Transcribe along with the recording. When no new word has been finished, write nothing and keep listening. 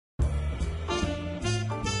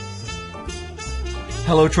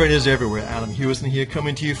Hello traders everywhere, Adam Hewison here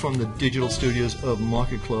coming to you from the digital studios of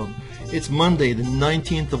MarketClub. It's Monday the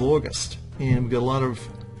 19th of August and we've got a lot of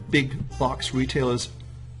big box retailers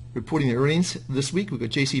reporting their earnings this week. We've got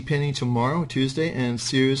JC Penney tomorrow, Tuesday, and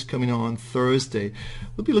Sears coming on Thursday.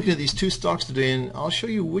 We'll be looking at these two stocks today and I'll show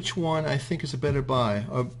you which one I think is a better buy.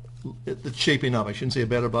 It's shaping up. I shouldn't say a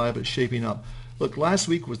better buy, but it's shaping up. Look, last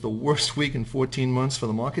week was the worst week in 14 months for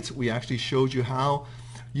the markets. We actually showed you how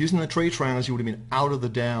using the trade triangles you would have been out of the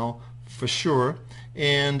Dow for sure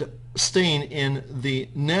and staying in the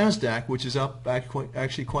NASDAQ, which is up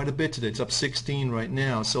actually quite a bit today. It's up 16 right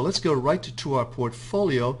now. So let's go right to our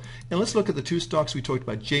portfolio and let's look at the two stocks we talked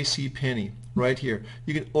about. JC Penney right here.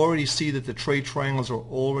 You can already see that the trade triangles are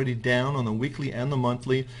already down on the weekly and the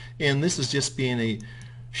monthly, and this is just being a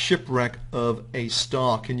shipwreck of a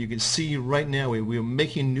stock, and you can see right now we're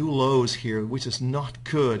making new lows here, which is not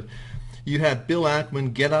good. You had Bill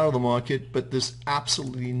Ackman get out of the market, but there's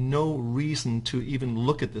absolutely no reason to even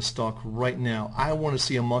look at this stock right now. I want to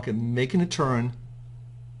see a market making a turn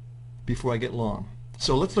before I get long.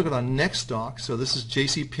 So let's look at our next stock. So this is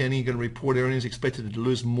JC Penney, going to report earnings, expected to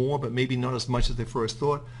lose more, but maybe not as much as they first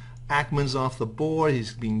thought. Ackman's off the board.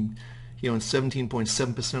 He's being, he owns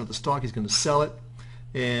 17.7% of the stock. He's going to sell it.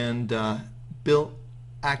 And Bill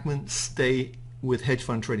Ackman, stay with hedge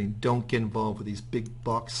fund trading. Don't get involved with these big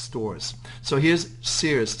box stores. So here's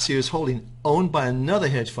Sears. Sears Holding, owned by another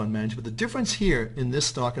hedge fund manager. But the difference here in this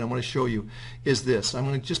stock, and I want to show you, is this. I'm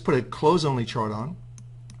going to just put a close-only chart on.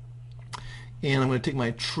 And I'm going to take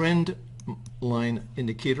my trend line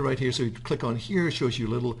indicator right here. So you click on here. It shows you a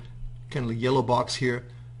little kind of yellow box here.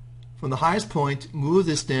 From the highest point, move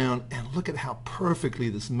this down, and look at how perfectly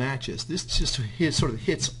this matches. This just sort of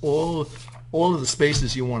hits all of the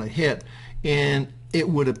spaces you want to hit, and it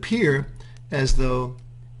would appear as though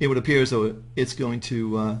it's going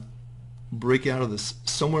to break out of this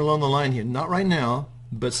somewhere along the line here. Not right now,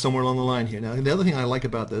 but somewhere along the line here. Now, the other thing I like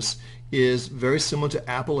about this is very similar to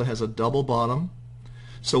Apple. It has a double bottom.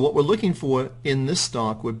 So what we're looking for in this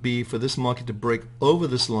stock would be for this market to break over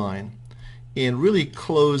this line and really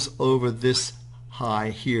close over this high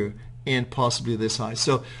here and possibly this high.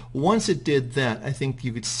 So once it did that, I think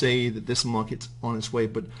you could say that this market's on its way.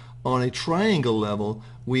 But on a triangle level,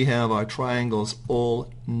 we have our triangles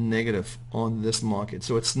all negative on this market.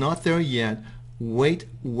 So it's not there yet. Wait,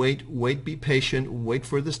 be patient, wait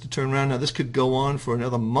for this to turn around. Now this could go on for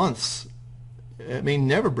another months. It may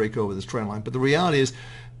never break over this trend line, but the reality is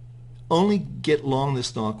only get long this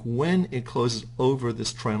stock when it closes over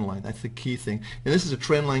this trend line. That's the key thing. And this is a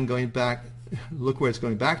trend line going back, look where it's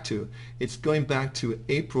going back to. It's going back to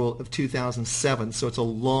April of 2007, so it's a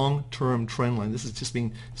long-term trend line. This is just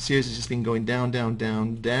being, Sears has just been going down, down,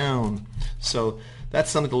 down, down. So that's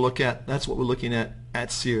something to look at. That's what we're looking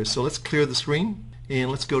at Sears. So let's clear the screen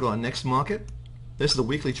and let's go to our next market. This is the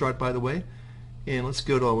weekly chart, by the way. And let's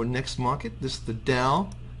go to our next market. This is the Dow.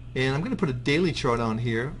 And I'm going to put a daily chart on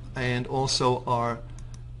here and also our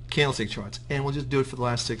candlestick charts, and we'll just do it for the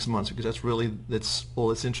last 6 months because that's all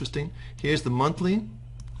that's interesting. Here's the monthly,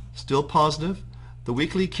 still positive. The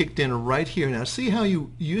weekly kicked in right here. Now see how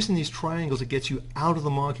you using these triangles, it gets you out of the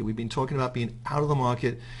market. We've been talking about being out of the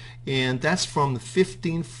market, and that's from the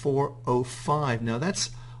 15,405. Now that's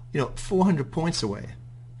 400 points away.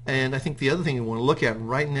 And I think the other thing you want to look at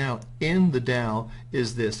right now in the Dow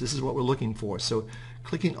is this. This is what we're looking for. So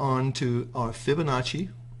clicking on to our Fibonacci,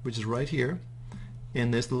 which is right here,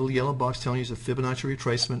 and there's the little yellow box telling you it's a Fibonacci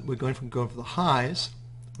retracement. We're going for the highs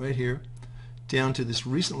right here down to this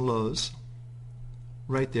recent lows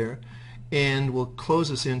right there, and we'll close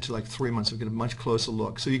this into like 3 months. We'll get a much closer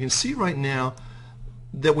look. So you can see right now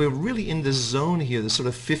that we're really in the zone here, the sort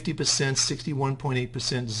of 50%,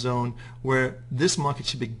 61.8% zone, where this market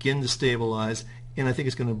should begin to stabilize, and I think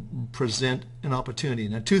it's going to present an opportunity.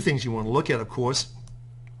 Now, two things you want to look at, of course,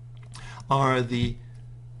 are the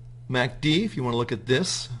MACD. If you want to look at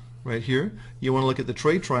this right here, you want to look at the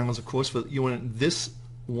trade triangles, of course, but you want this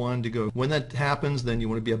one to go. When that happens, then you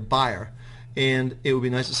want to be a buyer, and it would be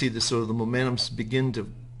nice to see this sort of the momentums begin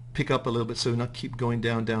to pick up a little bit, so not keep going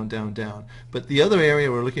down, down, down, down. But the other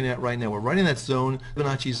area we're looking at right now, we're right in that zone,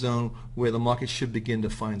 Fibonacci zone, where the market should begin to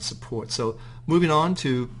find support. So moving on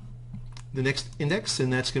to the next index,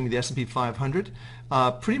 and that's going to be the S&P 500.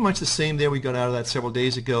 Pretty much the same there. We got out of that several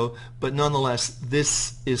days ago, but nonetheless,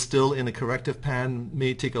 this is still in a corrective pattern.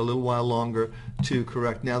 May take a little while longer to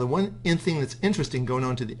correct. Now, the one thing that's interesting going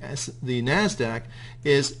on to the NASDAQ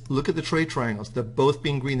is look at the trade triangles. They're both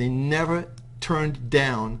being green. They never turned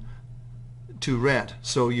down to red.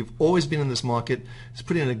 So you've always been in this market. It's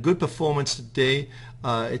putting in a good performance today.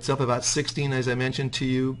 It's up about 16, as I mentioned to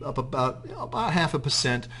you, up about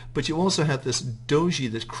 0.5%. But you also have this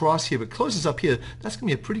doji, this cross here. If it closes up here, that's going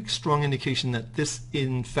to be a pretty strong indication that this,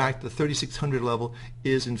 in fact, the 3600 level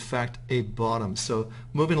is in fact a bottom. So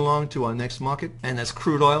moving along to our next market, and that's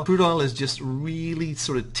crude oil. Crude oil is just really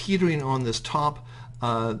sort of teetering on this top.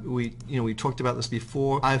 We talked about this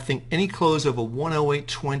before. I think any close over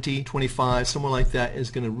 108.20, 25, somewhere like that is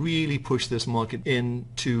going to really push this market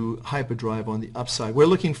into hyperdrive on the upside. We're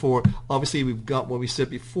looking for, obviously we've got what we said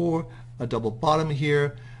before, a double bottom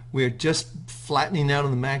here. We're just flattening out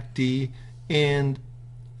on the MACD, and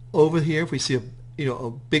over here if we see a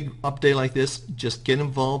big up day like this, just get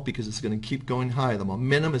involved because it's going to keep going higher. The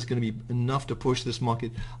momentum is going to be enough to push this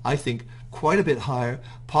market, I think, quite a bit higher,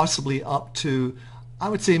 possibly up to, I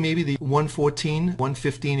would say, maybe the 114,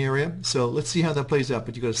 115 area. So let's see how that plays out.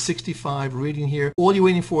 But you got a 65 reading here. All you're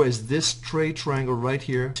waiting for is this trade triangle right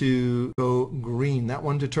here to go green. That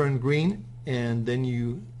one to turn green, and then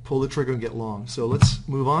you pull the trigger and get long. So let's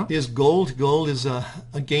move on. Here's gold. Gold is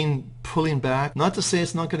again pulling back. Not to say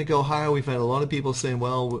it's not going to go higher. We've had a lot of people saying,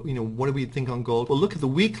 well, what do we think on gold? Well, look at the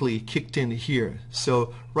weekly kicked in here.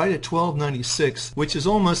 So right at 12.96, which is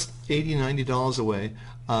almost $80-90 away.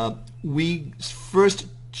 We first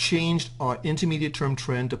changed our intermediate term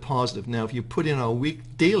trend to positive. Now if you put in our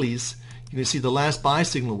week dailies, you can see the last buy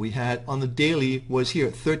signal we had on the daily was here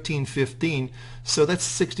at 13.15. So that's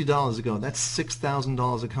 $60 ago. That's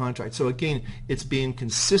 $6,000 a contract. So again, it's being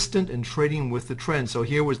consistent and trading with the trend. So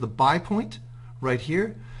here was the buy point right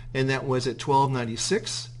here, and that was at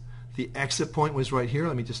 12.96. The exit point was right here.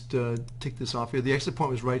 Let me just take this off here. The exit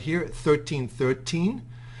point was right here at 13.13.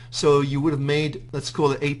 So you would have made, let's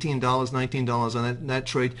call it $18, $19 on that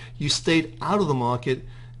trade. You stayed out of the market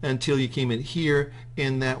until you came in here,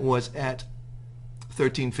 and that was at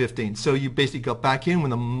 13.15. So you basically got back in when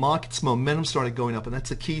the market's momentum started going up, and that's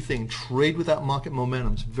the key thing. Trade with that market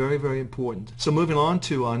momentum. It's very, very important. So moving on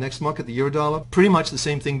to our next market, the Eurodollar. Pretty much the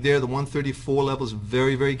same thing there. The 134 level is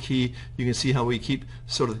very, very key. You can see how we keep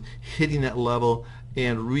sort of hitting that level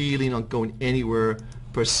and really not going anywhere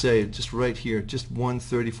per se, just right here. Just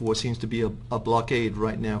 134 seems to be a blockade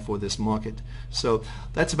right now for this market. So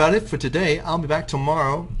that's about it for today. I'll be back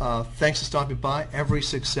tomorrow. Thanks for stopping by. Every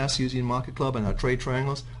success using MarketClub and our trade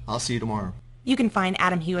triangles. I'll see you tomorrow. You can find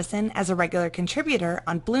Adam Hewison as a regular contributor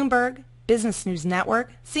on Bloomberg, Business News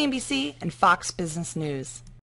Network, CNBC, and Fox Business News.